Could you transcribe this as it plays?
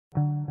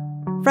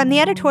From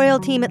the editorial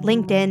team at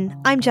LinkedIn,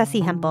 I'm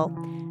Jessie Hempel,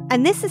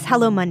 and this is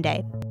Hello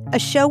Monday, a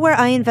show where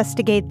I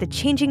investigate the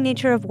changing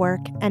nature of work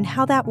and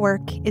how that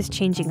work is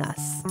changing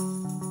us.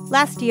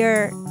 Last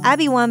year,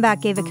 Abby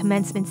Wambach gave a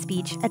commencement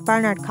speech at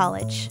Barnard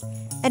College,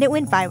 and it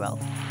went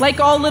viral. Like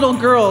all little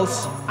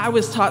girls, I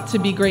was taught to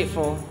be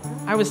grateful.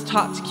 I was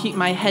taught to keep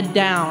my head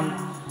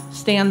down,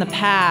 stay on the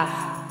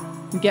path,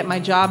 and get my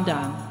job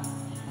done.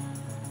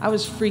 I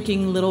was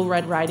freaking Little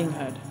Red Riding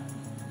Hood.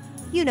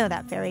 You know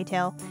that fairy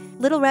tale.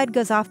 Little Red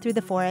goes off through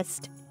the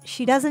forest.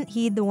 She doesn't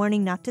heed the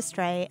warning not to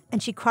stray,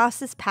 and she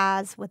crosses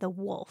paths with a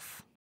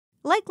wolf.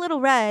 Like Little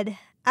Red,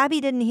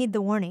 Abby didn't heed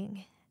the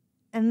warning,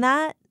 and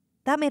that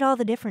made all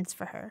the difference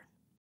for her.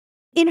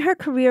 In her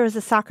career as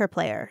a soccer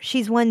player,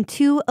 she's won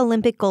 2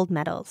 Olympic gold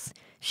medals.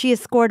 She has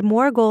scored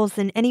more goals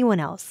than anyone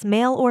else,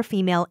 male or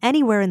female,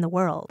 anywhere in the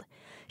world.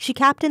 She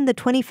captained the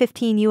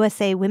 2015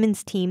 USA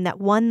women's team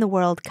that won the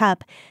World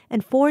Cup,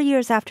 and 4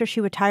 years after she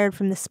retired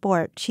from the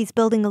sport, she's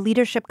building a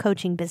leadership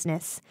coaching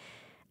business.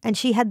 And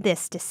she had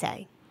this to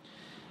say.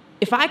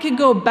 If I could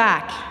go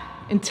back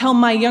and tell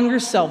my younger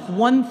self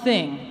one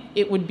thing,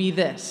 it would be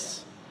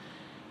this.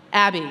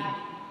 Abby,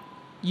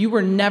 you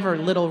were never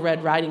Little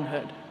Red Riding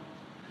Hood.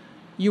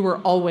 You were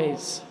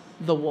always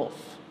the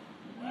wolf.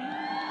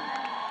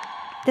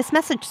 This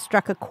message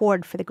struck a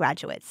chord for the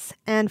graduates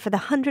and for the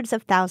hundreds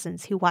of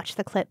thousands who watched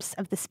the clips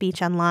of the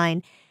speech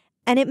online,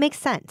 and it makes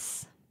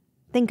sense.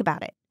 Think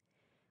about it.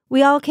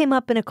 We all came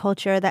up in a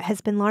culture that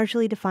has been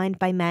largely defined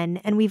by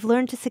men, and we've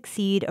learned to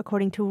succeed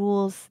according to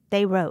rules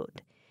they wrote.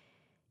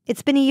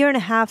 It's been 1.5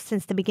 years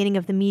since the beginning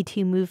of the Me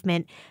Too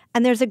movement,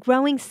 and there's a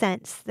growing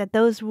sense that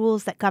those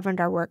rules that governed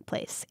our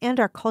workplace and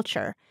our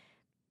culture,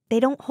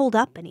 they don't hold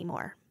up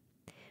anymore.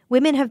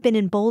 Women have been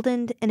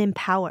emboldened and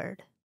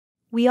empowered.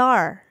 We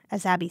are,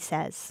 as Abby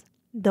says,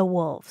 the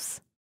wolves.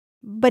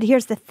 But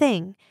here's the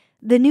thing.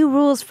 The new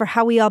rules for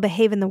how we all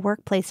behave in the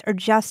workplace are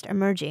just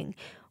emerging.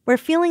 We're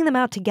feeling them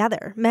out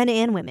together, men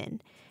and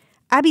women.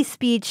 Abby's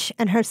speech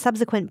and her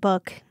subsequent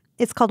book,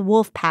 it's called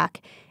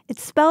Wolfpack. It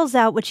spells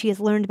out what she has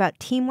learned about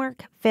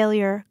teamwork,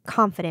 failure,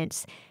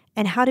 confidence,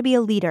 and how to be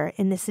a leader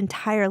in this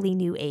entirely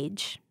new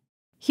age.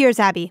 Here's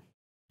Abby.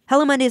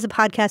 Hello Monday is a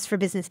podcast for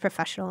business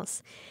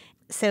professionals.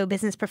 So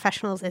business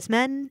professionals as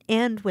men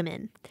and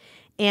women.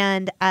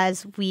 And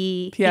as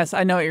we... P.S.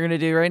 I know what you're going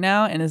to do right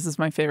now, and this is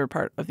my favorite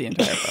part of the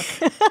entire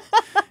book.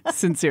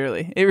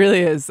 Sincerely. It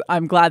really is.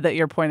 I'm glad that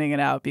you're pointing it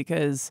out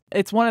because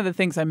it's one of the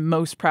things I'm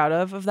most proud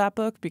of that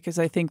book because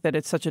I think that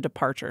it's such a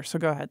departure. So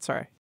go ahead.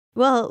 Sorry.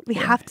 Well, we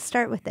have to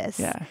start with this.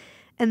 Yeah.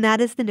 And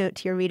that is the note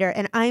to your reader.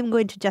 And I'm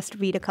going to just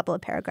read a couple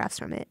of paragraphs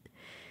from it.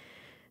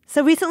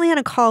 So recently on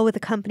a call with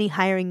a company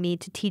hiring me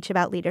to teach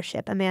about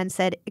leadership, a man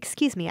said,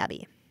 "Excuse me,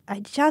 Abby. I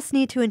just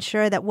need to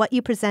ensure that what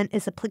you present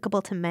is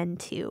applicable to men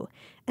too."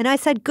 And I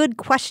said, "Good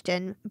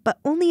question, but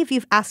only if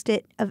you've asked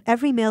it of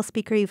every male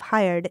speaker you've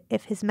hired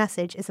if his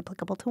message is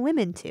applicable to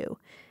women too.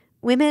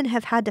 Women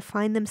have had to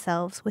find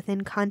themselves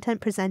within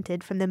content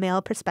presented from the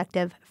male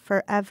perspective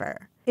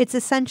forever. It's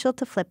essential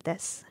to flip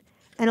this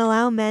and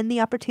allow men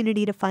the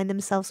opportunity to find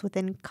themselves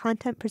within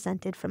content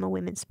presented from a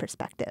women's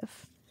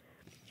perspective."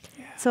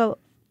 Yeah. So,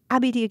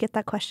 Abby, do you get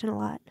that question a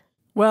lot?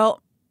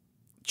 Well,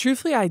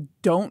 truthfully, I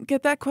don't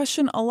get that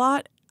question a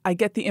lot. I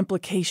get the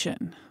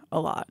implication a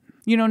lot.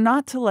 You know,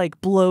 not to like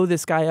blow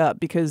this guy up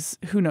because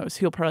who knows,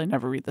 he'll probably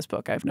never read this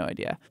book. I have no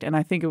idea. And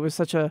I think it was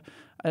such an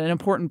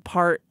important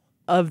part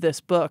of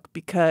this book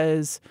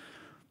because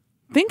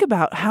think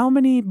about how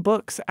many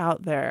books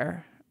out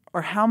there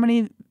or how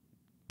many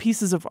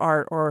pieces of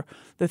art or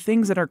the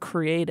things that are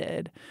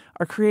created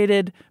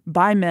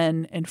by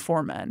men and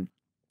for men.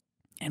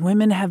 And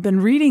women have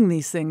been reading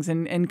these things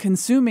and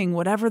consuming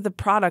whatever the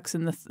products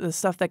and the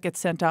stuff that gets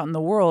sent out in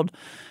the world.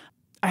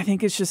 I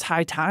think it's just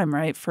high time,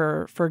 right,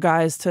 for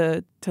guys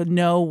to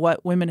know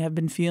what women have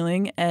been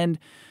feeling. And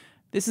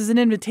this is an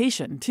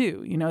invitation,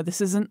 too. You know,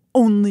 this isn't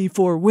only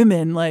for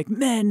women, like,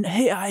 men,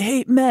 hey, I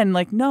hate men.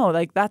 Like, no,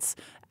 like, that's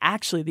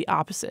actually the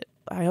opposite.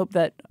 I hope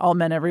that all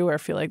men everywhere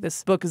feel like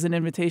this book is an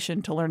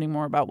invitation to learning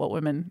more about what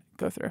women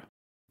go through.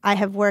 I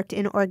have worked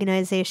in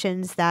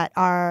organizations that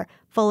are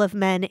full of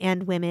men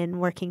and women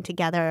working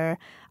together.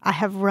 I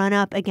have run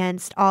up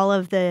against all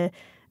of the,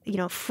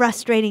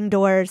 frustrating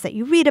doors that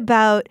you read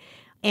about.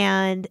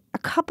 And a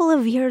couple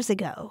of years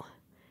ago,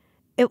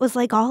 it was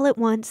like all at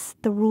once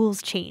the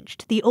rules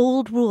changed. The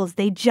old rules,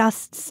 they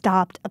just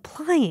stopped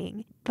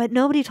applying. But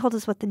nobody told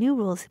us what the new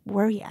rules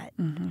were yet.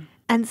 Mm-hmm.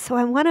 And so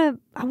I want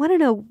to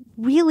know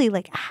really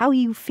like how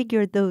you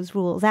figured those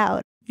rules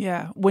out.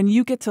 Yeah. When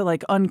you get to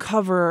like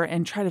uncover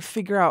and try to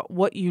figure out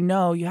what you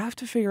know, you have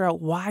to figure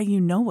out why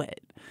you know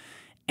it.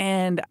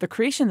 And the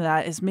creation of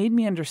that has made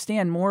me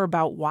understand more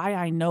about why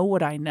I know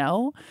what I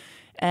know.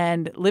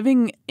 And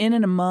living in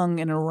and among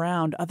and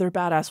around other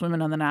badass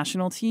women on the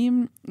national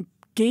team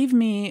gave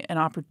me an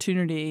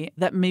opportunity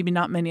that maybe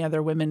not many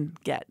other women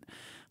get.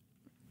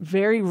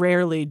 Very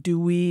rarely do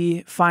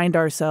we find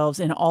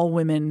ourselves in all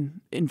women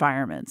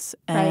environments.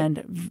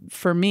 And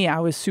for me, I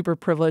was super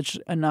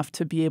privileged enough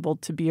to be able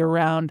to be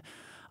around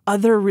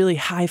other really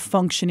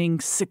high-functioning,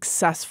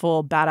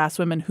 successful, badass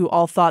women who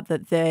all thought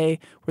that they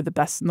were the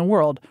best in the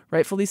world.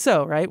 Rightfully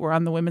so, right? We're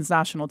on the women's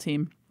national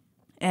team.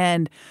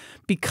 And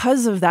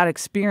because of that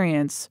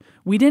experience,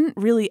 we didn't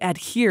really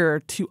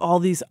adhere to all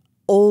these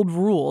old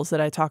rules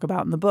that I talk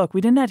about in the book. We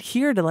didn't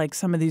adhere to like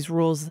some of these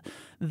rules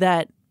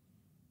that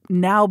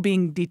now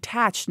being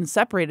detached and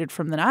separated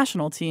from the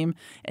national team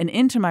and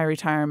into my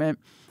retirement,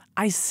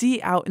 I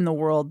see out in the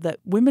world that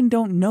women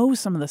don't know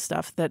some of the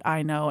stuff that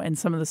I know and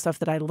some of the stuff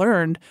that I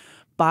learned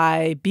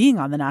by being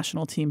on the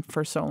national team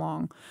for so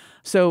long.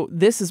 So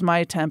this is my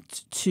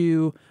attempt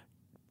to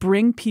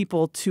bring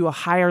people to a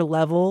higher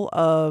level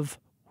of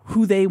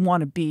who they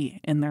want to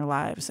be in their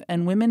lives.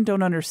 And women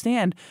don't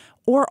understand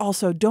or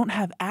also don't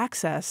have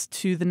access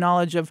to the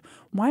knowledge of,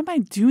 why am I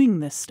doing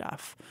this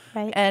stuff?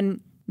 Right.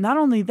 And not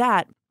only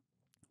that,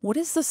 what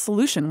is the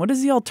solution? What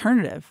is the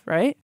alternative,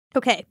 right?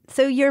 Okay,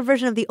 so your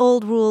version of the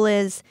old rule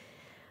is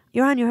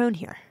you're on your own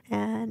here.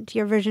 And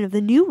your version of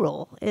the new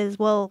rule is,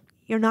 well,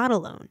 you're not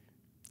alone.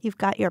 You've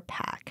got your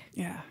pack.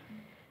 Yeah.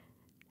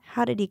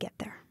 How did you get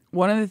there?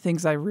 One of the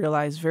things I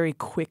realized very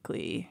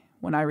quickly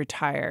when I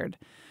retired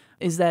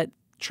is that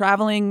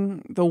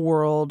traveling the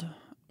world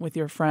with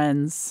your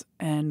friends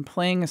and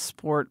playing a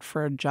sport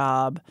for a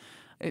job,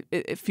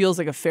 it feels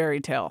like a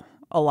fairy tale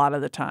a lot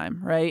of the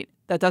time, right?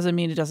 That doesn't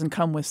mean it doesn't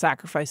come with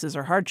sacrifices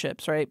or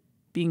hardships, right?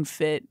 Being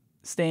fit,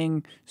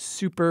 staying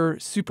super,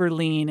 super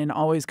lean and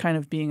always kind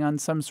of being on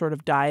some sort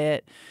of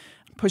diet,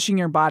 pushing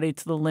your body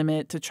to the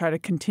limit to try to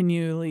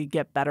continually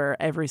get better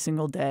every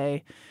single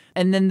day.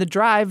 And then the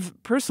drive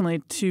personally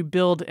to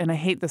build, and I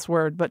hate this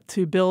word, but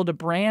to build a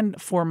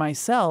brand for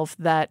myself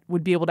that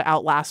would be able to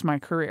outlast my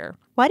career.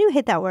 Why do you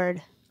hate that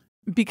word?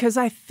 Because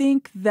I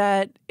think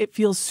that it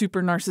feels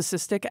super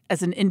narcissistic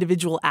as an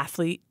individual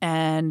athlete.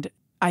 And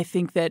I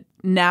think that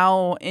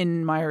now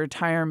in my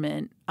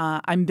retirement,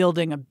 I'm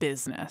building a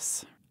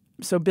business.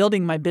 So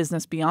building my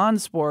business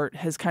beyond sport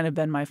has kind of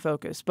been my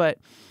focus. But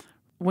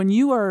when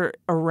you are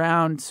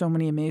around so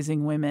many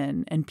amazing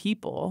women and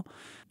people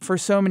for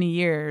so many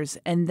years,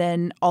 and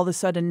then all of a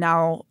sudden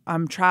now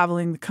I'm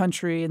traveling the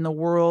country and the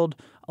world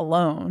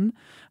alone,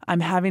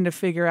 I'm having to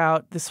figure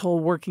out this whole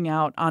working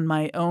out on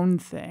my own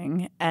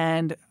thing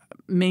and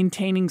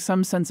maintaining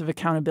some sense of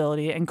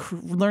accountability and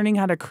learning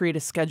how to create a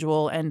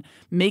schedule and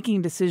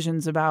making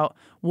decisions about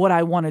what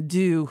I want to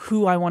do,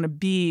 who I want to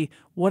be,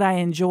 what I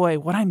enjoy,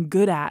 what I'm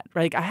good at.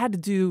 Like I had to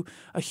do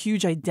a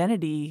huge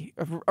identity,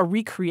 a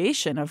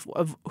recreation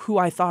of who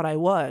I thought I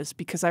was,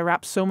 because I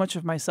wrapped so much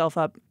of myself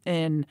up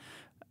in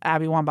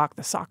Abby Wambach,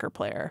 the soccer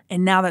player.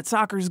 And now that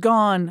soccer's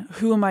gone,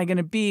 who am I going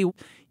to be?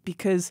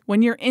 Because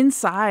when you're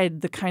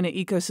inside the kind of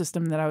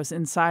ecosystem that I was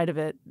inside of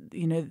it,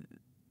 you know,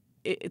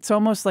 it's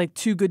almost like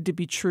too good to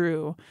be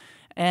true.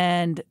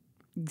 And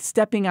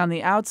stepping on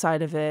the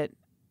outside of it,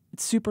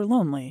 it's super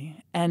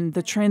lonely. And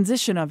the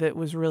transition of it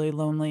was really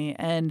lonely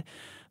and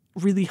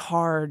really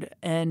hard.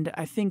 And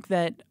I think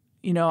that,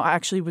 you know, I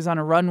actually was on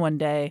a run one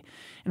day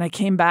and I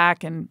came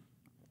back and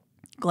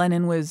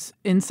Glennon was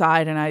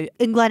inside and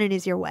Glennon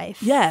is your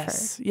wife.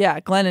 Yes. Yeah.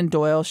 Glennon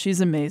Doyle.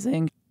 She's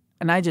amazing.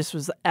 And I just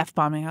was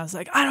F-bombing. I was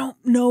like, I don't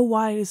know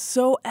why it is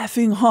so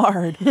effing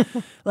hard.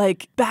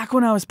 Like back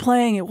when I was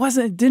playing,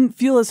 it didn't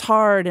feel as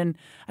hard. And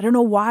I don't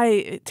know why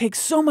it takes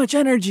so much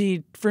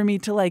energy for me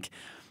to like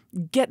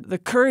get the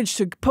courage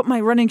to put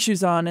my running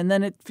shoes on. And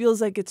then it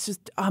feels like it's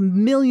just a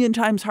million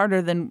times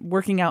harder than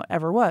working out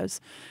ever was.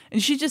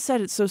 And she just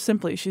said it so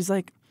simply. She's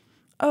like,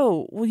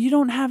 oh, well, you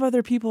don't have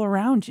other people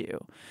around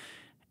you.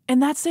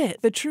 And that's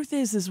it. The truth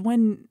is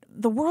when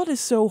the world is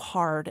so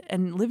hard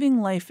and living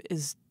life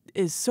is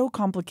so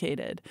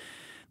complicated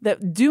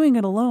that doing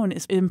it alone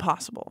is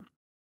impossible.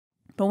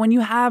 But when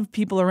you have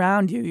people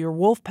around you, your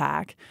wolf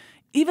pack,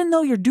 even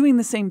though you're doing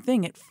the same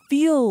thing, it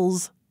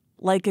feels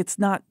like it's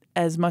not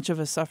as much of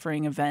a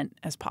suffering event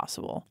as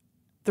possible.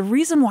 The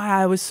reason why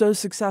I was so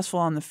successful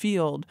on the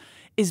field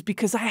is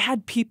because I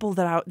had people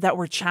that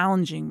were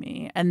challenging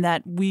me and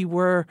that we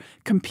were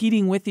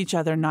competing with each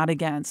other, not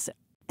against.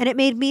 And it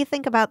made me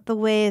think about the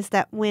ways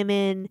that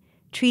women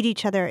treat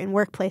each other in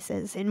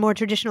workplaces, in more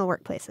traditional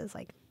workplaces,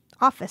 like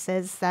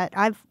offices that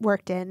I've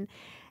worked in.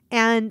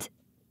 And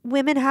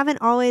women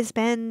haven't always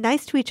been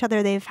nice to each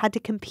other. They've had to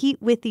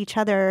compete with each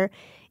other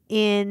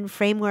in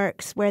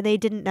frameworks where they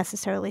didn't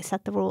necessarily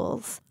set the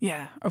rules.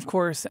 Yeah, of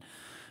course.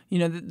 You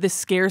know, this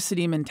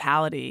scarcity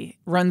mentality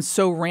runs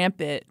so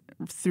rampant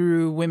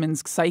through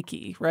women's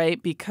psyche,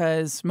 right?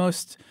 Because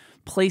most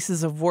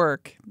places of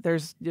work,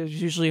 there's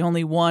usually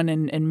only one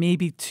and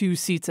maybe two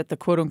seats at the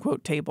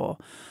quote-unquote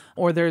table.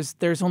 Or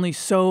there's only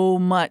so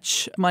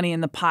much money in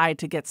the pie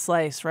to get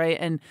sliced,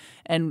 right?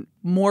 And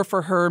more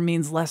for her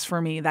means less for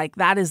me. Like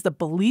that is the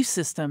belief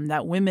system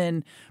that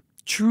women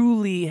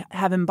truly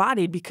have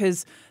embodied,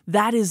 because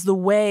that is the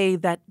way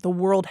that the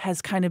world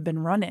has kind of been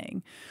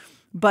running.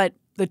 But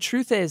the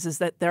truth is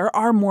that there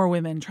are more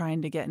women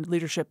trying to get in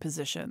leadership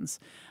positions.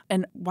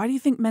 And why do you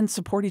think men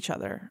support each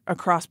other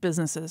across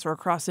businesses or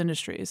across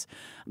industries?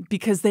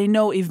 Because they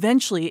know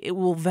it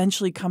will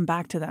eventually come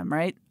back to them,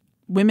 right?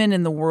 women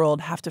in the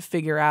world have to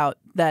figure out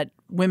that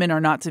women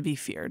are not to be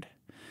feared.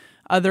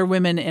 Other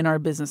women in our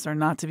business are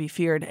not to be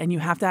feared, and you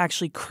have to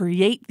actually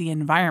create the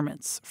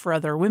environments for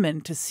other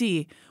women to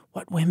see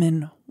what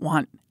women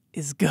want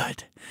is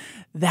good.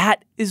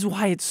 That is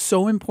why it's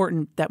so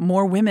important that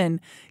more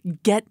women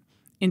get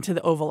into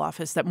the Oval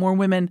Office, that more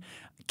women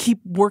keep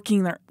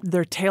working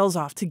their tails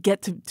off to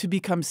get to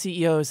become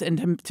CEOs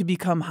and to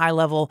become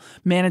high-level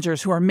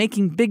managers who are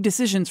making big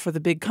decisions for the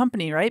big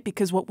company, right?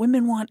 Because what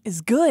women want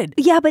is good.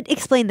 Yeah, but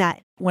explain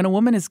that. When a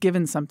woman is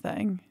given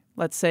something,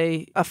 let's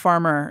say a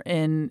farmer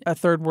in a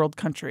third world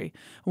country,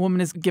 a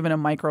woman is given a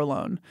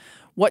microloan.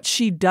 What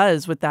she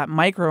does with that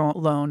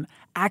microloan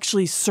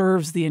actually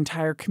serves the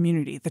entire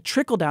community. The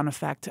trickle-down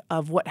effect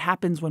of what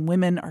happens when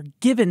women are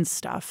given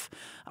stuff,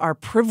 are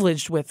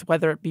privileged with,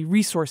 whether it be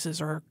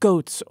resources or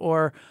goats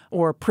or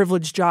a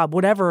privileged job,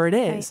 whatever it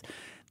is, right.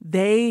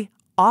 They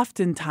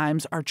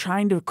oftentimes are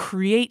trying to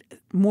create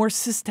more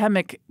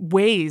systemic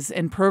ways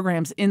and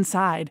programs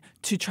inside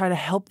to try to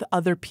help the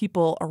other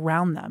people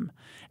around them.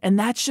 And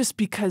that's just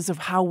because of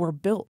how we're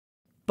built.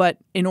 But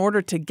in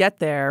order to get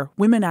there,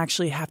 women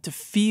actually have to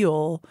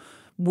feel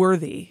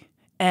worthy.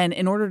 And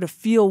in order to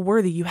feel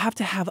worthy, you have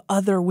to have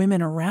other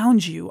women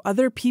around you,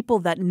 other people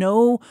that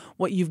know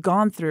what you've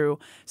gone through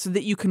so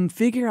that you can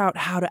figure out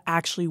how to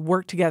actually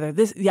work together.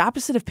 The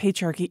opposite of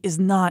patriarchy is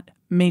not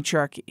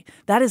matriarchy.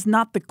 That is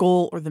not the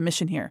goal or the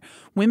mission here.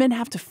 Women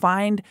have to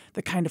find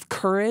the kind of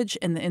courage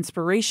and the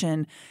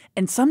inspiration.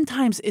 And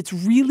sometimes it's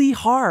really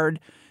hard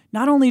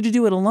not only to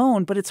do it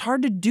alone, but it's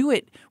hard to do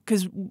it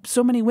because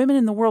so many women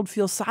in the world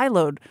feel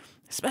siloed,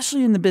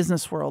 especially in the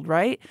business world,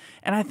 right?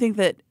 And I think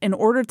that in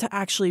order to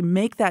actually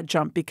make that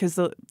jump, because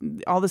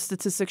all the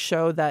statistics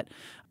show that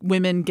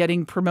women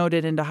getting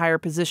promoted into higher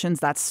positions,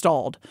 that's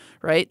stalled,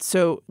 right?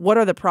 So what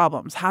are the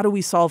problems? How do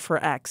we solve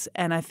for X?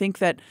 And I think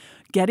that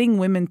getting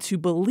women to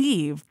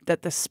believe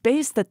that the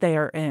space that they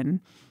are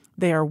in,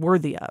 they are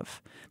worthy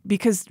of.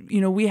 Because,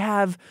 we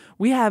have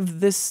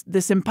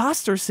this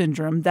imposter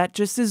syndrome that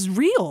just is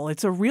real.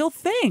 It's a real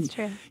thing, It's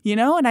true.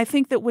 And I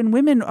think that when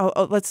women,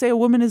 let's say a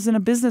woman is in a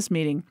business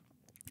meeting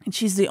and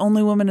she's the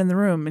only woman in the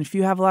room. And if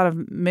you have a lot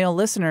of male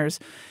listeners,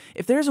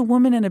 if there's a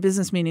woman in a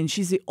business meeting,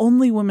 she's the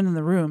only woman in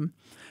the room,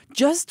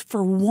 just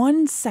for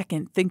 1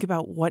 second, think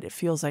about what it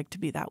feels like to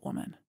be that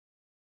woman.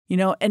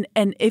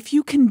 And if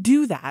you can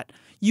do that,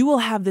 you will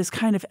have this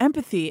kind of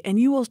empathy and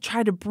you will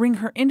try to bring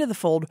her into the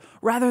fold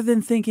rather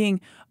than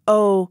thinking,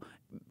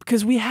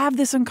 because we have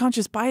this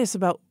unconscious bias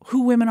about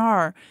who women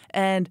are.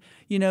 And,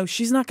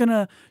 she's not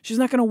gonna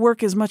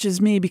work as much as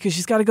me because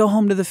she's got to go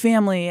home to the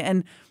family.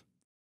 And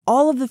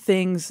all of the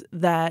things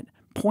that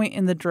point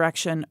in the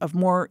direction of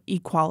more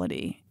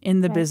equality in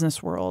the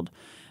business world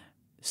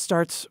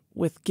starts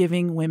with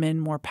giving women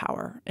more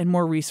power and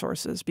more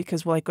resources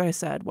because, like I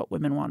said, what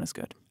women want is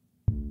good.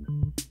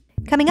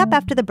 Coming up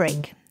after the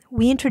break,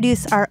 we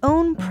introduce our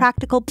own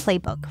practical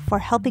playbook for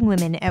helping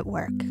women at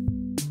work.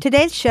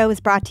 Today's show is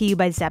brought to you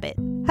by Zebit.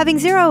 Having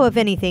zero of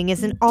anything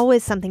isn't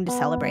always something to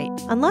celebrate,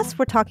 unless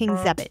we're talking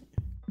Zebit.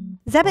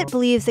 Zebit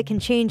believes it can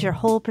change your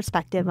whole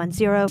perspective on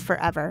zero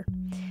forever.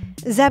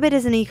 Zebit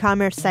is an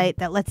e-commerce site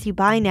that lets you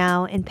buy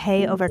now and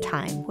pay over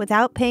time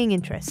without paying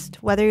interest,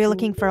 whether you're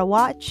looking for a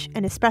watch,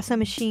 an espresso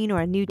machine,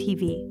 or a new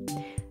TV.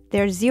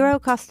 There's zero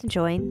cost to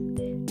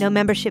join, no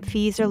membership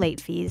fees or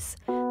late fees.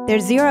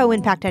 There's zero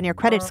impact on your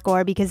credit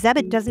score because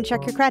Zebit doesn't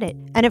check your credit.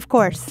 And of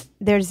course,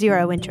 there's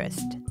zero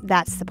interest.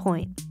 That's the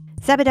point.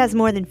 Zebit has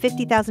more than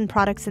 50,000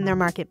 products in their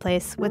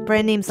marketplace with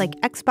brand names like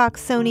Xbox,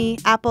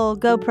 Sony, Apple,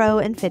 GoPro,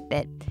 and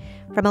Fitbit.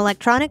 From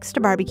electronics to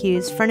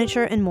barbecues,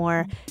 furniture, and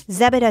more,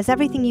 Zebit has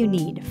everything you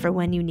need for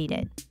when you need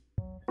it.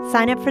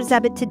 Sign up for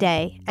Zebit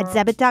today at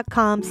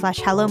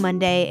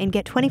zebit.com/HelloMonday and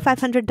get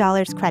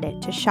 $2,500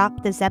 credit to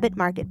shop the Zebit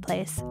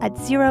marketplace at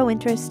zero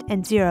interest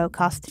and zero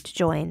cost to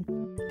join.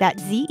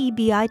 That's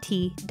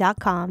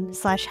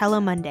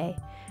zebit.com/HelloMonday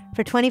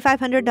for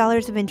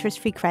 $2,500 of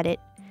interest-free credit.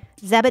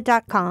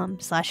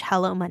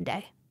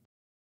 Zebit.com/HelloMonday.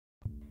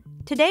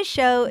 Today's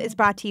show is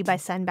brought to you by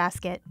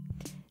Sunbasket.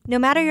 No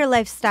matter your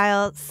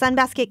lifestyle,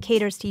 Sunbasket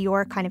caters to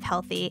your kind of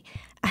healthy.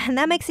 And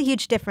that makes a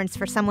huge difference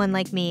for someone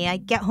like me. I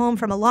get home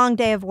from a long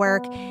day of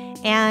work,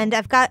 and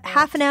I've got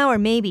half an hour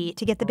maybe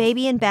to get the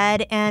baby in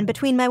bed and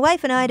between my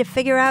wife and I to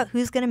figure out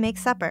who's going to make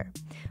supper.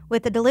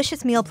 With a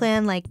delicious meal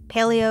plan like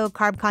paleo,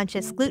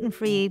 carb-conscious,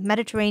 gluten-free,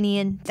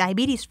 Mediterranean,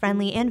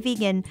 diabetes-friendly, and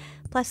vegan,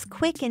 plus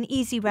quick and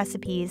easy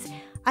recipes,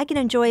 I can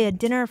enjoy a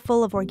dinner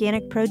full of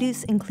organic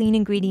produce and clean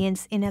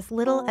ingredients in as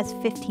little as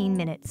 15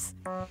 minutes.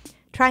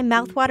 Try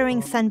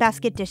mouthwatering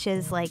Sunbasket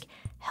dishes like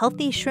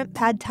healthy shrimp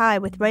pad thai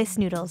with rice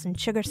noodles and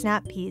sugar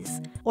snap peas,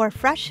 or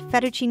fresh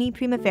fettuccine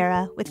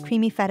primavera with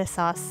creamy feta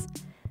sauce.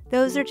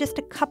 Those are just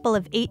a couple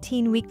of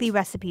 18 weekly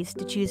recipes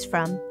to choose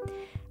from.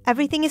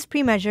 Everything is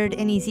pre-measured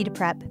and easy to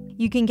prep.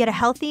 You can get a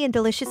healthy and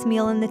delicious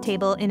meal on the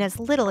table in as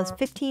little as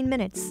 15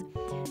 minutes.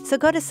 So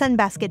go to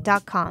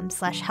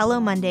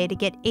sunbasket.com/HelloMonday to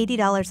get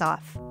 $80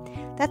 off.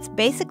 That's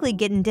basically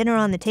getting dinner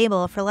on the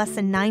table for less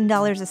than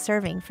 $9 a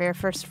serving for your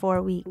first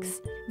 4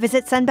 weeks.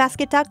 Visit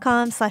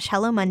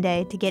sunbasket.com/Hello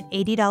Monday to get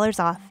 $80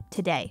 off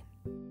today.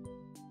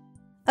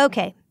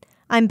 Okay,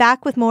 I'm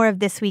back with more of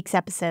this week's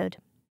episode.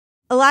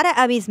 A lot of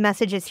Abby's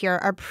messages here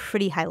are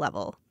pretty high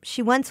level.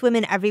 She wants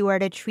women everywhere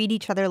to treat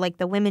each other like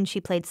the women she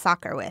played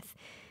soccer with.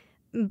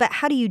 But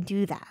how do you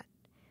do that?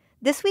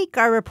 This week,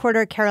 our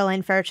reporter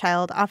Caroline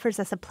Fairchild offers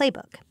us a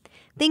playbook.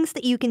 Things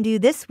that you can do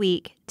this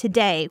week,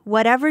 today,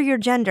 whatever your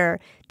gender,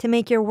 to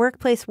make your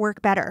workplace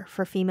work better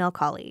for female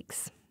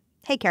colleagues.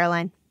 Hey,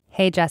 Caroline.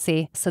 Hey,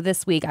 Jesse. So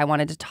this week I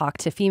wanted to talk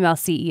to female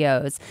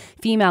CEOs,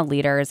 female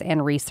leaders,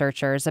 and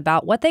researchers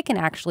about what they can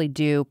actually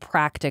do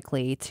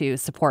practically to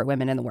support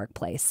women in the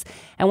workplace.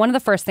 And one of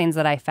the first things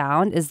that I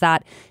found is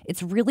that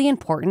it's really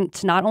important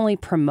to not only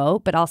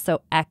promote, but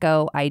also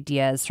echo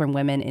ideas from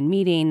women in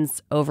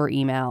meetings, over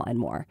email, and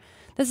more.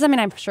 This is something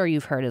I'm sure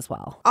you've heard as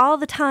well. All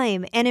the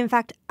time. And in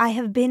fact, I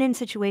have been in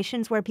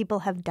situations where people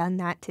have done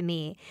that to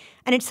me.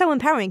 And it's so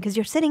empowering because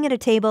you're sitting at a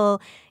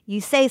table, you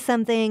say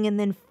something, and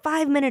then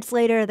 5 minutes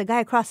later, the guy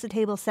across the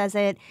table says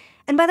it.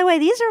 And by the way,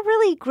 these are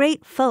really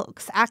great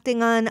folks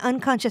acting on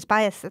unconscious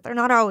bias that they're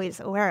not always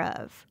aware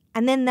of.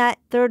 And then that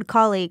third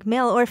colleague,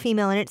 male or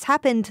female, and it's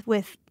happened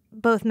with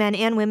both men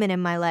and women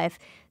in my life,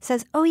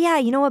 says, oh yeah,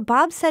 you know what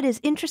Bob said is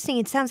interesting.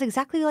 It sounds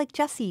exactly like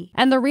Jesse.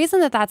 And the reason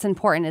that that's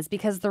important is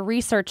because the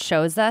research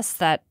shows us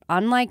that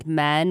unlike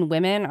men,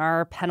 women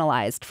are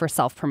penalized for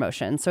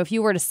self-promotion. So if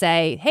you were to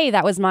say, hey,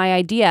 that was my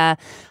idea,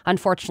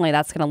 unfortunately,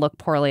 that's going to look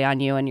poorly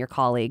on you and your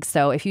colleagues.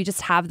 So if you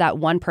just have that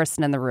one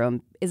person in the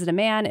room, is it a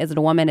man? Is it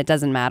a woman? It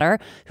doesn't matter.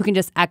 Who can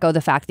just echo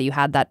the fact that you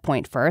had that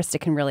point first. It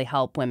can really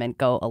help women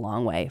go a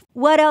long way.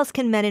 What else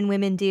can men and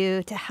women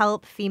do to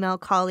help female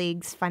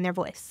colleagues find their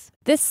voice?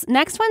 This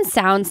next one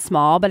sounds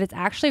small, but it's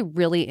actually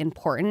really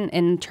important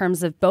in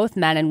terms of both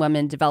men and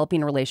women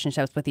developing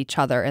relationships with each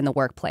other in the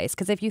workplace.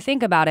 Because if you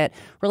think about it,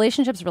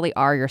 relationships really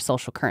are your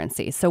social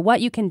currency. So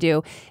what you can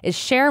do is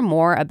share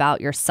more about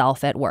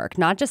yourself at work,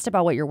 not just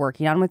about what you're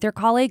working on with your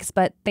colleagues,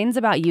 but things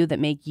about you that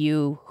make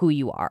you who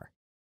you are.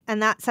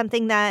 And that's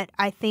something that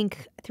I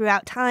think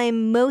throughout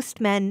time,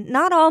 most men,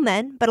 not all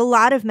men, but a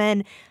lot of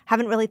men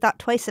haven't really thought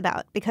twice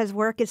about because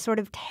work is sort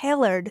of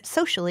tailored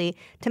socially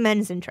to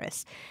men's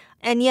interests.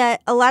 And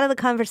yet a lot of the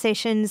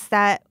conversations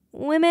that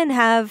women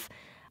have,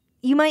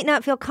 you might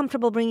not feel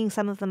comfortable bringing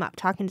some of them up,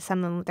 talking to some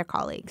of them with their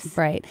colleagues.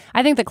 Right.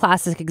 I think the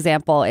classic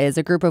example is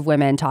a group of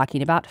women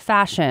talking about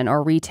fashion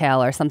or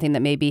retail or something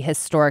that may be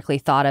historically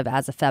thought of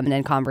as a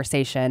feminine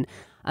conversation.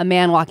 A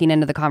man walking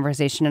into the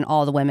conversation and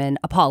all the women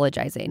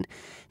apologizing.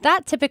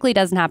 That typically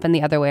doesn't happen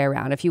the other way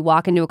around. If you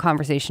walk into a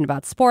conversation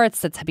about sports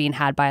that's being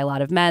had by a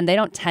lot of men, they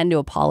don't tend to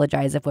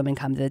apologize if women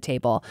come to the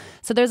table.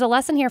 So there's a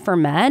lesson here for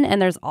men,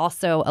 and there's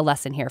also a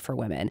lesson here for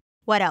women.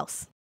 What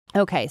else?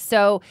 Okay,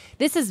 so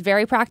this is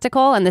very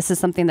practical, and this is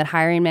something that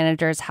hiring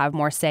managers have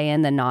more say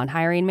in than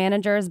non-hiring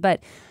managers, but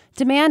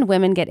demand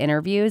women get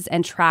interviews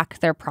and track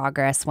their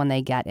progress when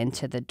they get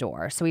into the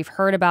door. So we've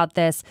heard about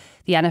this.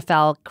 The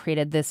NFL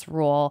created this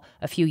rule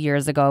a few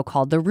years ago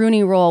called the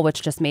Rooney Rule,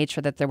 which just made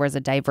sure that there was a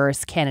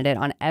diverse candidate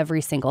on every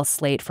single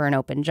slate for an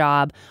open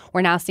job. We're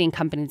now seeing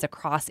companies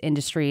across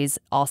industries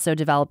also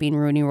developing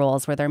Rooney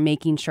Rules where they're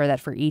making sure that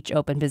for each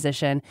open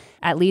position,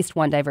 at least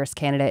one diverse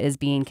candidate is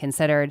being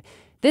considered.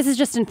 This is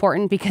just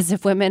important because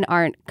if women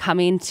aren't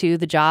coming to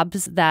the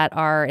jobs that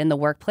are in the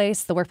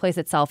workplace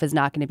itself is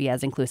not going to be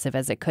as inclusive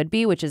as it could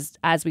be, which is,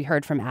 as we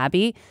heard from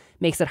Abby,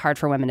 makes it hard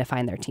for women to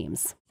find their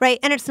teams. Right.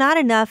 And it's not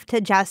enough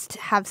to just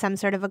have some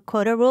sort of a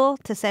quota rule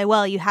to say,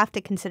 well, you have to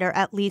consider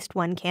at least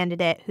one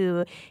candidate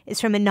who is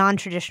from a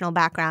non-traditional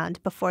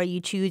background before you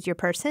choose your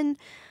person.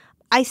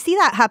 I see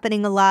that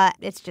happening a lot.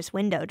 It's just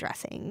window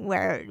dressing,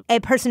 where a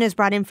person is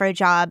brought in for a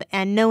job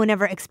and no one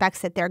ever expects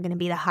that they're going to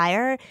be the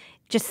hire.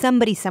 Just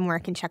somebody somewhere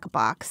can check a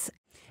box.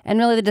 And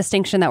really the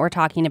distinction that we're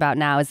talking about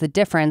now is the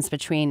difference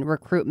between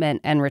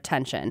recruitment and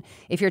retention.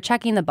 If you're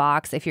checking the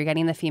box, if you're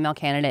getting the female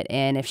candidate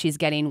in, if she's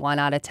getting 1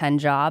 out of 10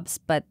 jobs,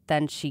 but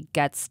then she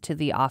gets to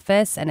the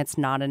office and it's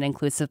not an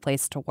inclusive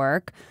place to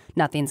work,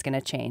 nothing's going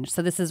to change.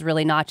 So this is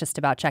really not just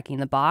about checking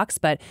the box,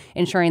 but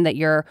ensuring that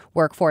your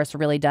workforce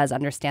really does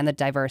understand that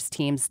diverse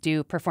teams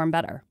do perform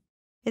better.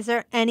 Is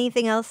there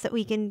anything else that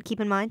we can keep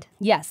in mind?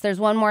 Yes, there's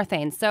one more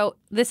thing. So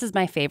this is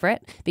my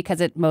favorite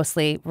because it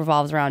mostly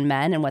revolves around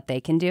men and what they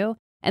can do.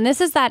 And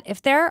this is that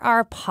if there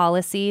are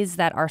policies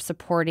that are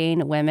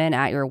supporting women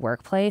at your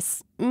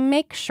workplace,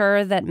 make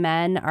sure that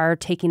men are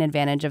taking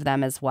advantage of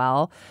them as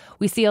well.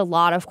 We see a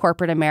lot of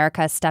corporate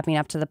America stepping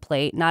up to the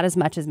plate, not as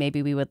much as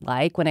maybe we would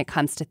like when it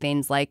comes to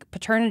things like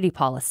paternity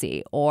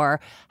policy or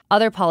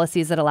other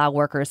policies that allow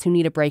workers who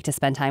need a break to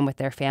spend time with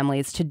their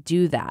families to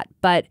do that.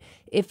 But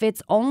if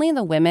it's only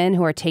the women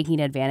who are taking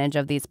advantage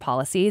of these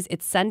policies,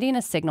 it's sending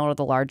a signal to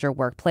the larger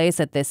workplace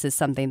that this is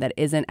something that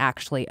isn't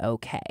actually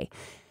okay.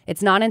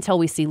 It's not until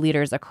we see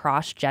leaders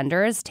across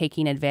genders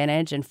taking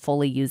advantage and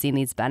fully using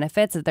these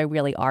benefits that they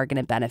really are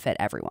going to benefit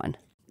everyone.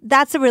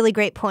 That's a really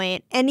great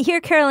point. And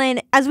here,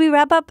 Caroline, as we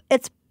wrap up,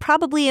 it's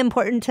probably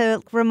important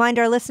to remind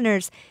our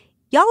listeners,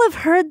 Y'all have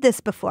heard this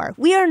before.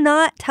 We are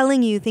not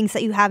telling you things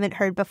that you haven't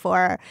heard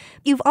before.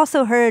 You've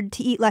also heard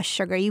to eat less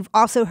sugar. You've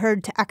also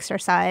heard to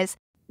exercise.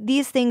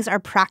 These things are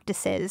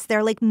practices.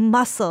 They're like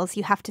muscles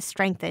you have to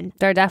strengthen.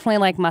 They're definitely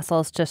like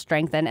muscles to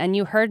strengthen. And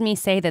you heard me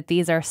say that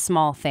these are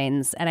small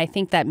things. And I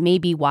think that may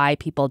be why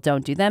people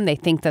don't do them. They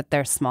think that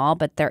they're small,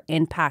 but their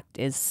impact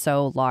is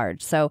so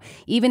large. So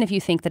even if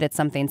you think that it's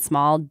something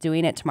small,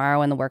 doing it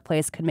tomorrow in the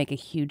workplace could make a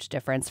huge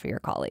difference for your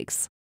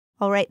colleagues.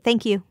 All right.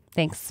 Thank you.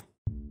 Thanks.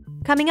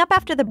 Coming up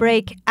after the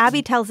break,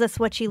 Abby tells us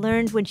what she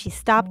learned when she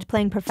stopped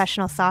playing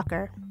professional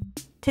soccer.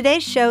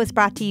 Today's show is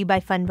brought to you by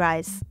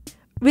Fundrise.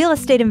 Real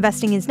estate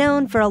investing is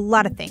known for a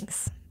lot of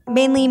things,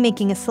 mainly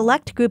making a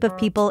select group of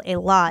people a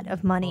lot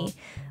of money.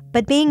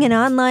 But being an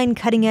online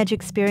cutting-edge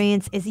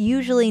experience is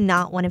usually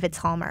not one of its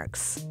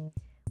hallmarks.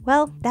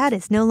 Well, that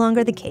is no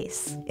longer the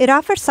case. It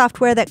offers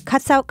software that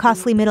cuts out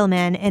costly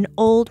middlemen and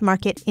old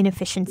market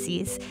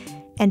inefficiencies,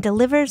 and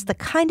delivers the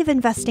kind of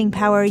investing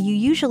power you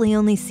usually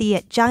only see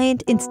at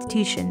giant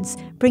institutions,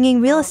 bringing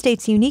real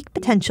estate's unique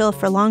potential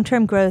for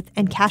long-term growth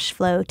and cash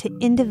flow to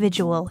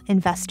individual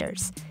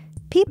investors.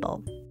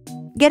 People.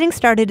 Getting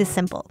started is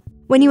simple.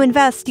 When you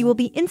invest, you will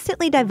be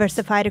instantly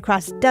diversified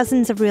across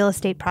dozens of real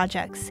estate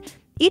projects,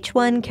 each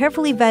one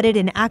carefully vetted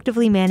and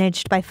actively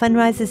managed by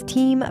Fundrise's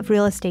team of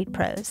real estate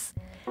pros.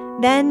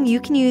 Then you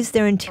can use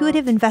their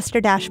intuitive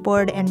investor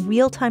dashboard and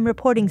real-time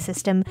reporting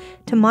system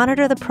to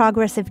monitor the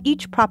progress of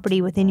each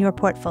property within your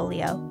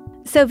portfolio.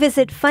 So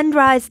visit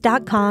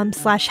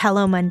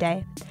fundrise.com/Hello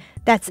Monday.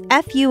 That's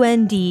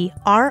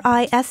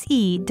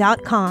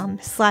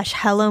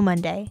fundrise.com/Hello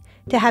Monday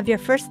to have your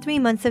first 3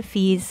 months of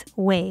fees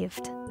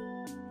waived.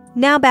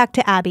 Now back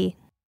to Abby.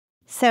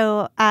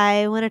 So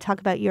I want to talk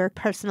about your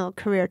personal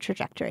career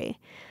trajectory.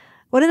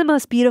 One of the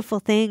most beautiful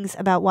things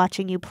about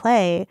watching you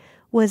play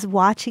was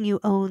watching you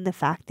own the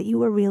fact that you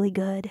were really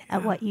good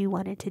at what you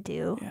wanted to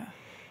do. Yeah.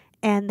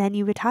 And then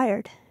you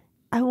retired.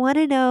 I want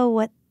to know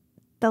what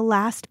the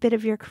last bit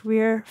of your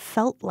career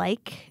felt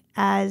like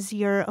as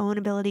your own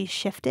abilities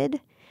shifted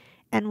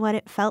and what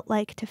it felt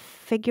like to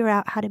figure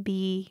out how to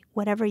be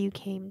whatever you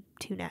came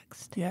to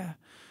next. Yeah.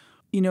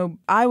 You know,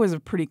 I was a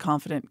pretty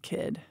confident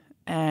kid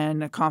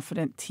and a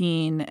confident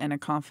teen and a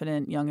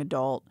confident young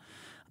adult.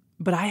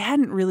 But I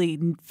hadn't really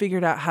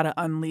figured out how to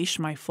unleash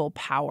my full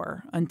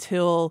power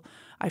until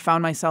I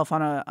found myself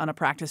on a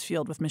practice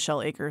field with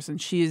Michelle Akers.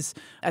 And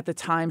at the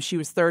time, she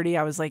was 30.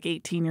 I was like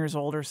 18 years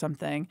old or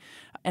something.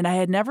 And I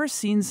had never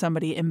seen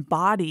somebody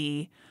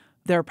embody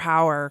their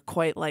power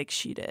quite like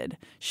she did.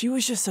 She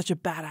was just such a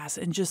badass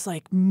and just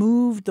like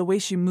moved, the way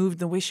she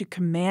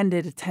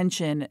commanded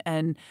attention,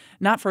 and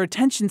not for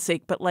attention's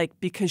sake, but like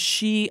because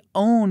she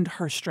owned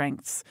her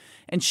strengths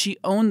and she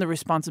owned the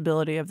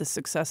responsibility of the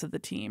success of the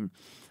team.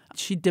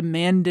 She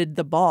demanded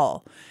the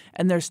ball.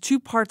 And there's two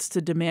parts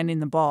to demanding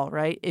the ball,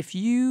 right? If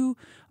you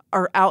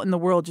are out in the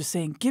world just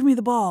saying, give me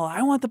the ball,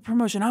 I want the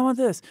promotion, I want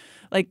this.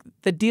 Like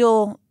the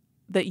deal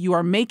that you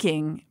are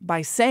making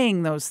by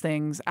saying those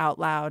things out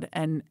loud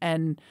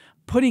and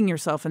putting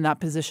yourself in that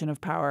position of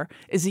power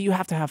is that you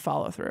have to have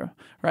follow through,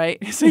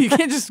 right? So you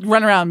can't just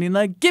run around being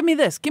like, give me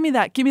this, give me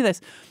that, give me this.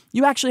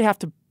 You actually have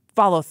to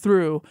follow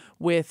through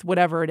with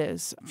whatever it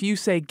is. If you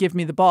say, give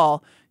me the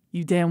ball,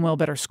 you damn well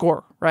better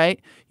score, right?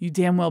 You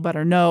damn well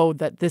better know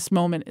that this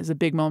moment is a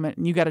big moment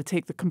and you got to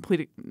take the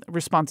complete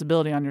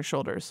responsibility on your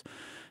shoulders.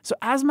 So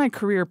as my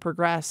career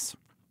progressed,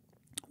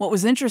 what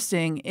was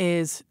interesting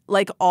is,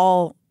 like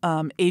all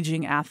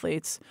aging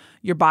athletes,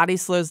 your body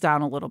slows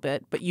down a little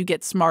bit, but you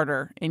get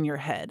smarter in your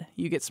head.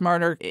 You get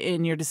smarter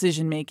in your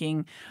decision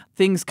making.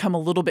 Things come a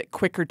little bit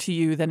quicker to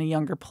you than a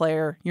younger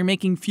player. You're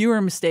making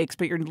fewer mistakes,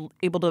 but you're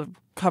able to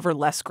cover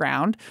less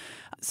ground.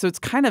 So it's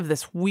kind of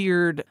this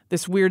weird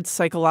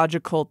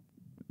psychological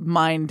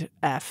mind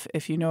F,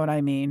 if you know what I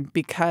mean,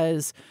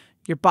 because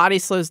your body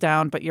slows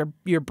down, but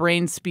your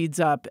brain speeds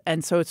up.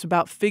 And so it's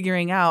about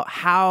figuring out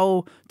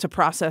how to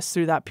process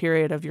through that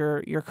period of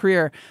your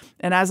career.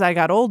 And as I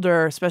got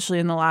older, especially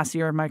in the last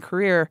year of my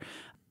career,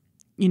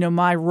 you know,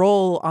 my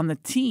role on the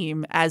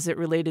team as it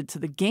related to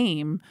the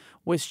game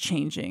was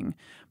changing.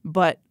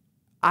 But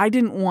I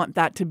didn't want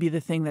that to be the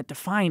thing that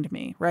defined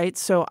me, right?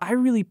 So I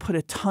really put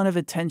a ton of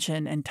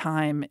attention and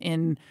time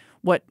in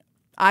what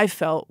I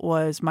felt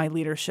was my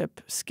leadership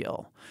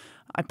skill.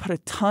 I put a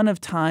ton of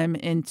time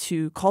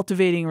into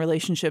cultivating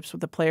relationships with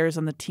the players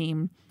on the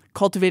team,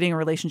 cultivating a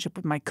relationship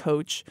with my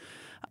coach,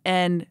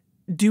 and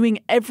doing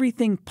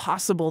everything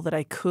possible that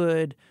I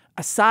could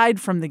aside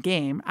from the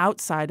game,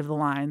 outside of the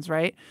lines,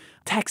 right?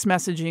 Text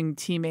messaging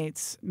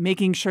teammates,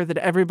 making sure that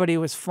everybody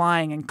was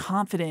flying and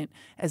confident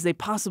as they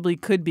possibly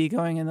could be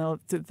going in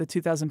the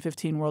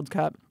 2015 World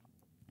Cup.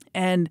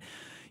 And,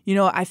 you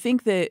know, I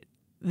think that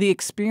the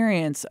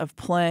experience of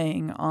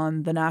playing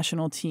on the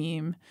national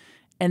team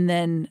and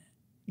then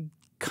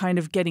kind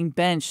of getting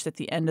benched at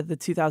the end of the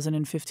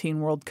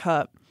 2015 World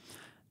Cup,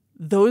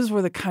 those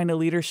were the kind of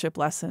leadership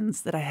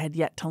lessons that I had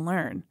yet to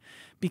learn.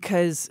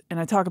 Because, and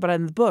I talk about it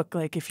in the book,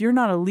 like if you're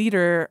not a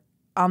leader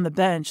on the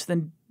bench,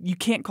 then you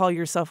can't call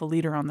yourself a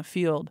leader on the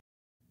field.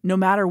 no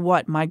matter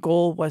what, my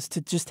goal was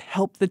to just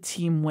help the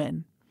team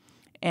win.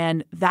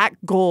 And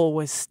that goal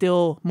was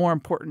still more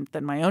important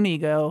than my own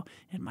ego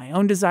and my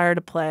own desire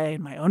to play,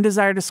 and my own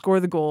desire to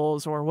score the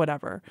goals or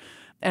whatever.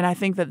 And I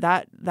think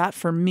that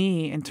for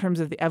me, in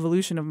terms of the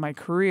evolution of my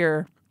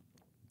career,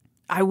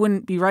 I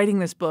wouldn't be writing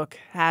this book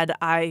had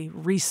I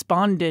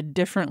responded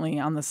differently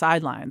on the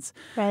sidelines.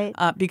 Right.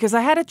 Because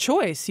I had a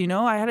choice,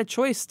 I had a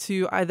choice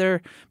to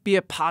either be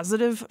a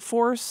positive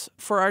force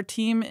for our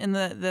team in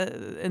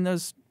in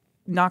those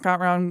knockout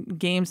round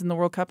games in the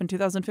World Cup in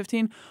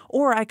 2015,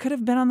 or I could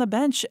have been on the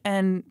bench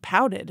and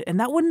pouted, and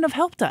that wouldn't have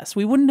helped us.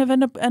 We wouldn't have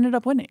ended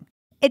up winning.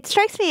 It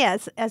strikes me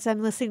as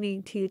I'm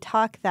listening to you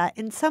talk that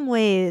in some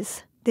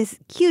ways, this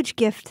huge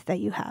gift that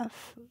you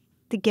have,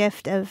 the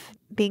gift of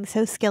being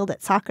so skilled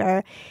at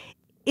soccer,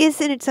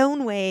 is in its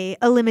own way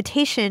a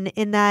limitation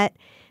in that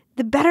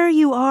the better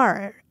you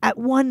are at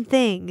one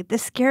thing, the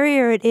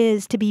scarier it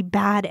is to be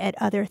bad at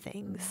other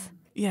things.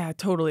 Yeah,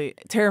 totally.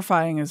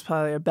 Terrifying is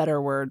probably a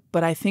better word.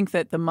 But I think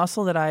that the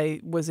muscle that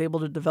I was able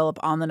to develop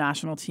on the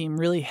national team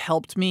really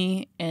helped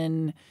me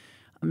in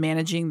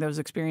managing those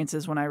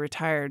experiences when I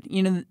retired.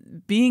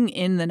 Being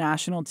in the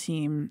national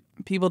team,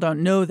 people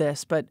don't know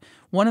this, but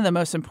one of the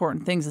most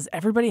important things is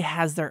everybody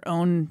has their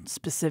own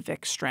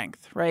specific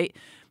strength, right?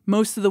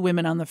 Most of the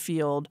women on the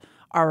field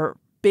are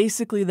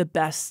basically the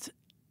best,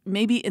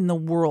 maybe in the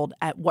world,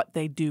 at what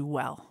they do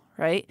well,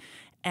 right?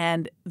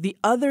 And the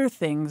other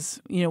things,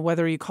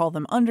 whether you call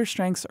them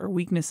understrengths or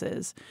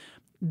weaknesses,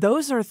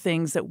 those are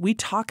things that we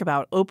talk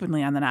about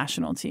openly on the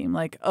national team.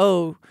 Like,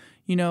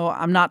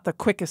 I'm not the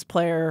quickest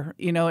player,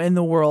 in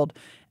the world.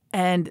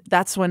 And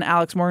that's when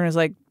Alex Morgan is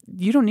like,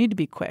 you don't need to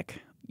be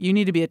quick. You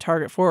need to be a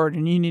target forward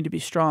and you need to be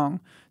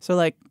strong.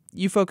 So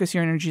you focus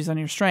your energies on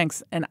your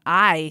strengths and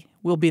I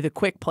will be the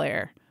quick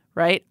player,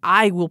 right?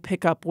 I will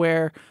pick up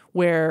where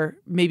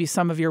maybe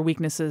some of your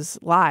weaknesses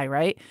lie,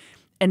 right?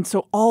 And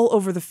so all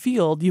over the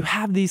field, you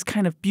have these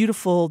kind of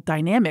beautiful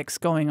dynamics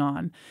going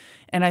on.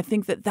 And I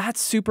think that that's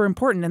super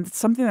important. And it's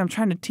something that I'm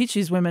trying to teach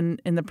these women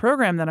in the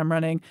program that I'm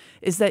running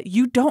is that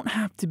you don't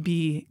have to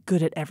be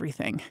good at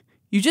everything.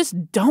 You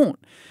just don't.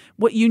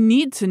 What you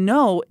need to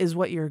know is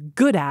what you're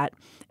good at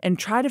and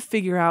try to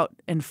figure out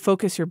and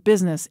focus your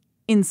business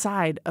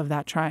inside of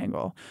that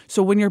triangle.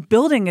 So when you're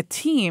building a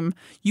team,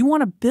 you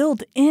want to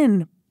build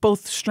in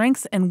both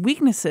strengths and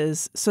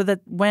weaknesses so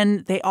that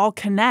when they all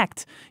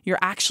connect, you're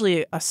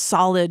actually a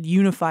solid,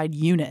 unified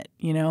unit,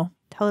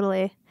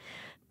 Totally.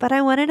 But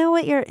I want to know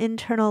what your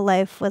internal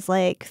life was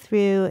like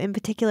through, in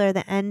particular,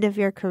 the end of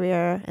your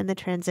career and the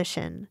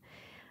transition.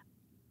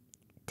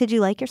 Did you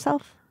like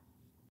yourself?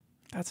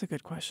 That's a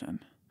good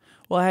question.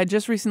 Well, I had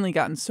just recently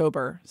gotten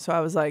sober, so I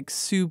was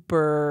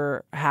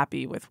super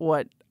happy with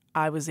what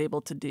I was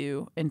able to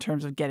do in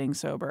terms of getting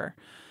sober.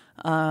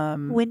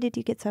 When did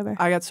you get sober?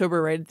 I got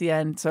sober right at the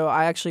end. So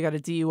I actually got a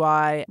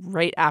DUI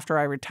right after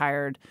I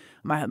retired.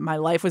 My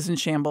life was in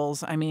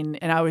shambles. And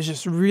I was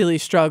just really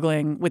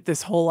struggling with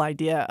this whole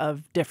idea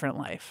of different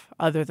life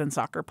other than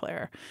soccer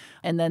player.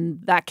 And then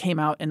that came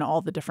out in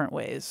all the different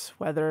ways,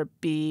 whether it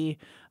be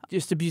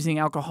just abusing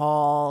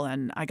alcohol,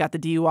 and I got the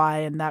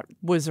DUI, and that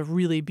was a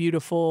really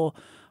beautiful,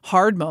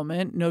 hard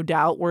moment, no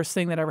doubt, worst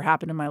thing that ever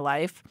happened in my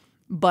life.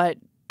 But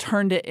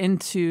turned it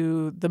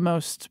into the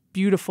most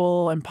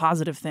beautiful and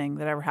positive thing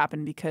that ever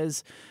happened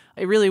because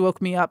it really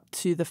woke me up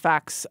to the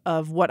facts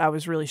of what I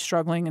was really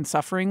struggling and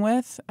suffering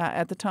with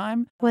at the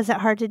time. Was it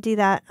hard to do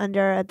that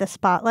under the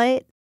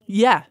spotlight?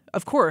 Yeah,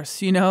 of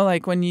course.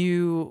 When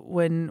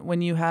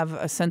you have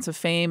a sense of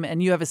fame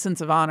and you have a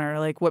sense of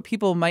honor, what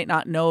people might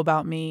not know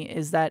about me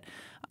is that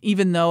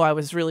even though I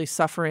was really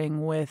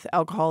suffering with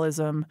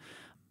alcoholism,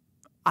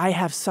 I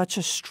have such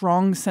a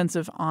strong sense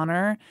of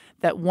honor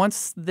that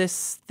once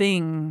this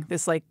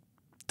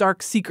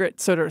dark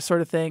secret sort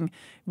of thing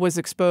was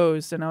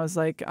exposed, and I was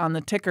on the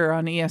ticker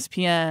on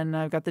ESPN,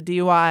 I've got the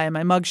DUI,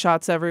 my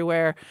mugshots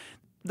everywhere.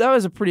 That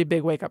was a pretty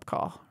big wake-up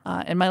call.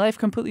 And my life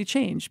completely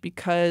changed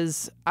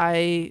because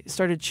I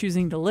started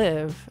choosing to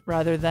live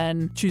rather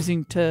than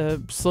choosing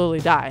to slowly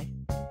die.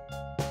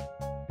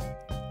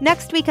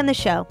 Next week on the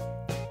show,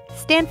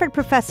 Stanford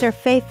professor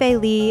Fei-Fei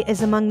Li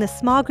is among the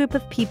small group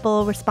of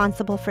people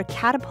responsible for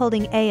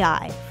catapulting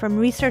AI from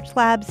research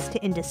labs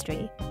to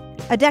industry.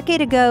 A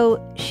decade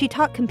ago, she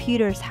taught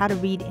computers how to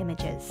read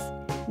images.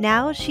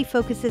 Now she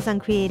focuses on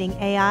creating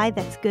AI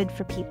that's good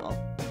for people.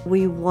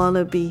 We want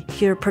to be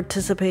here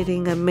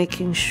participating and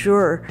making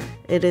sure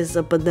it is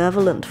a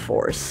benevolent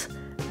force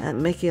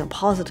and making a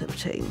positive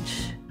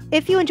change.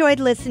 If you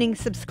enjoyed listening,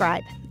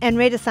 subscribe and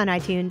rate us on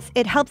iTunes.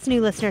 It helps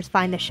new listeners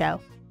find the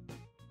show.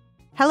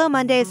 Hello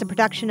Monday is a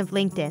production of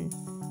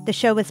LinkedIn. The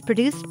show was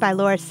produced by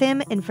Laura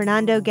Sim and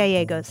Fernando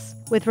Gallegos,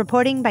 with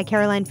reporting by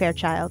Caroline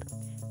Fairchild.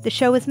 The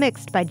show was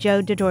mixed by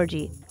Joe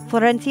DeDorgi.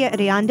 Florencia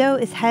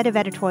Ariando is head of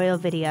editorial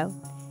video.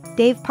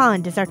 Dave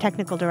Pond is our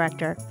technical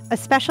director. A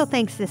special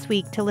thanks this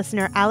week to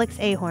listener Alex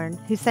Ahorn,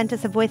 who sent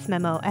us a voice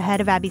memo ahead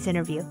of Abby's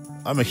interview.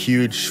 I'm a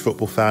huge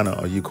football fan,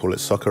 or you call it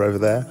soccer over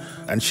there,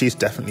 and she's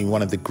definitely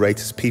one of the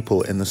greatest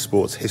people in the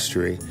sport's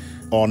history,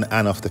 on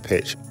and off the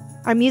pitch.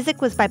 Our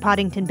music was by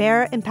Poddington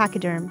Bear and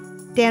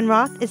Pachyderm. Dan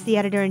Roth is the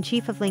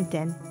editor-in-chief of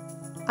LinkedIn.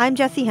 I'm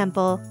Jessie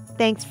Hempel.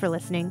 Thanks for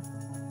listening.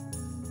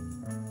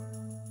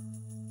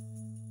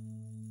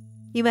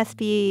 You must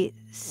be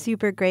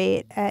super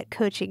great at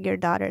coaching your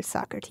daughter's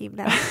soccer team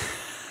now.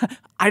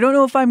 I don't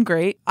know if I'm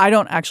great. I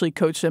don't actually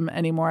coach them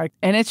anymore.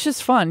 And it's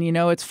just fun. You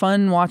know, it's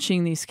fun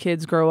watching these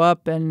kids grow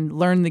up and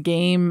learn the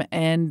game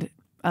and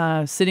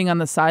sitting on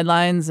the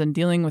sidelines and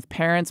dealing with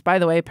parents. By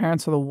the way,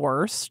 parents are the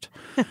worst.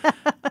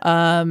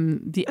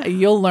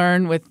 You'll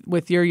learn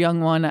with your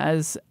young one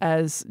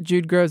as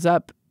Jude grows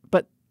up.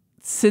 But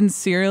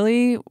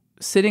sincerely,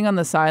 sitting on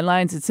the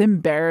sidelines, it's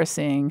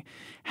embarrassing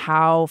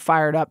how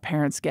fired up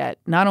parents get,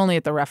 not only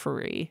at the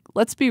referee.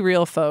 Let's be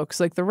real,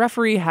 folks. Like, the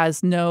referee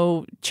has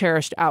no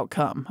cherished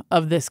outcome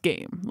of this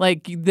game.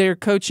 Like, they're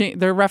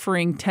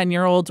refereeing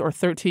 10-year-olds or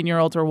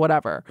 13-year-olds or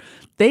whatever.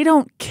 They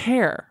don't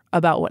care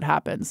about what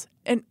happens.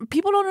 And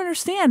people don't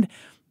understand.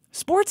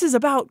 Sports is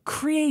about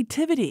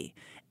creativity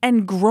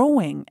and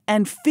growing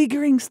and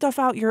figuring stuff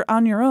out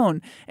on your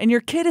own. And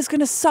your kid is going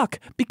to suck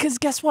because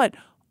guess what?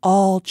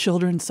 All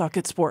children suck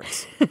at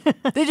sports.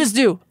 They just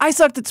do. I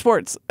sucked at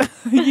sports,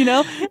 you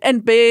know?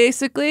 And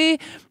basically,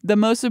 the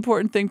most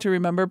important thing to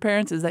remember,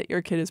 parents, is that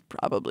your kid is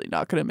probably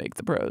not going to make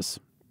the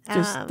pros.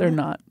 They're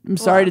not. I'm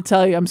sorry to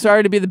tell you. I'm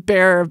sorry to be the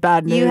bearer of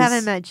bad news. You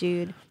haven't met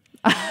Jude.